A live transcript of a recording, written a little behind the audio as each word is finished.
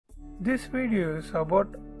This video is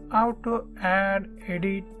about how to add,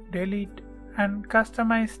 edit, delete and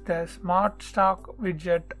customize the Smart Stack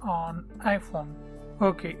widget on iPhone.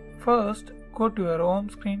 Okay, first go to your home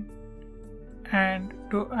screen, and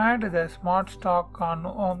to add the Smart Stack on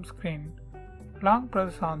home screen, long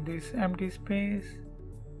press on this empty space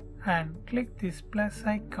and click this plus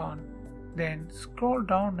icon. Then scroll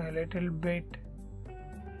down a little bit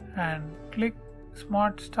and click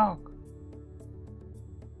Smart Stack.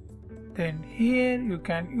 Then here you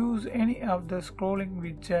can use any of the scrolling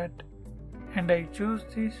widget, and I choose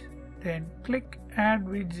this. Then click Add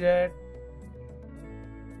Widget.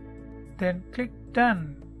 Then click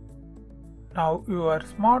Done. Now your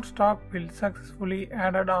Smart Stack will successfully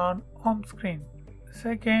added on home screen.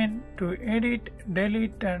 Second, to edit,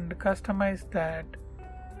 delete and customize that,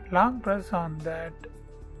 long press on that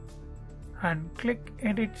and click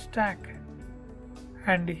Edit Stack.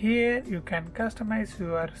 And here you can customize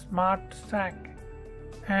your Smart Stack.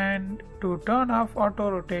 And to turn off auto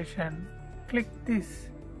rotation, click this.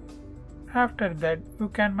 After that, you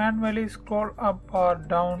can manually scroll up or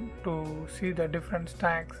down to see the different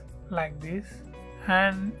stacks like this,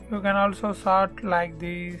 and you can also sort like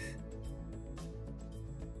this.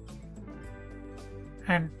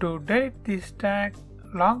 And to delete this stack,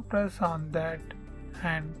 long press on that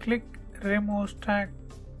and click Remove Stack.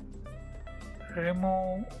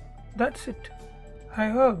 Remove. That's it. I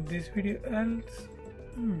hope this video helps.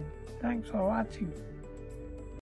 Thanks for watching.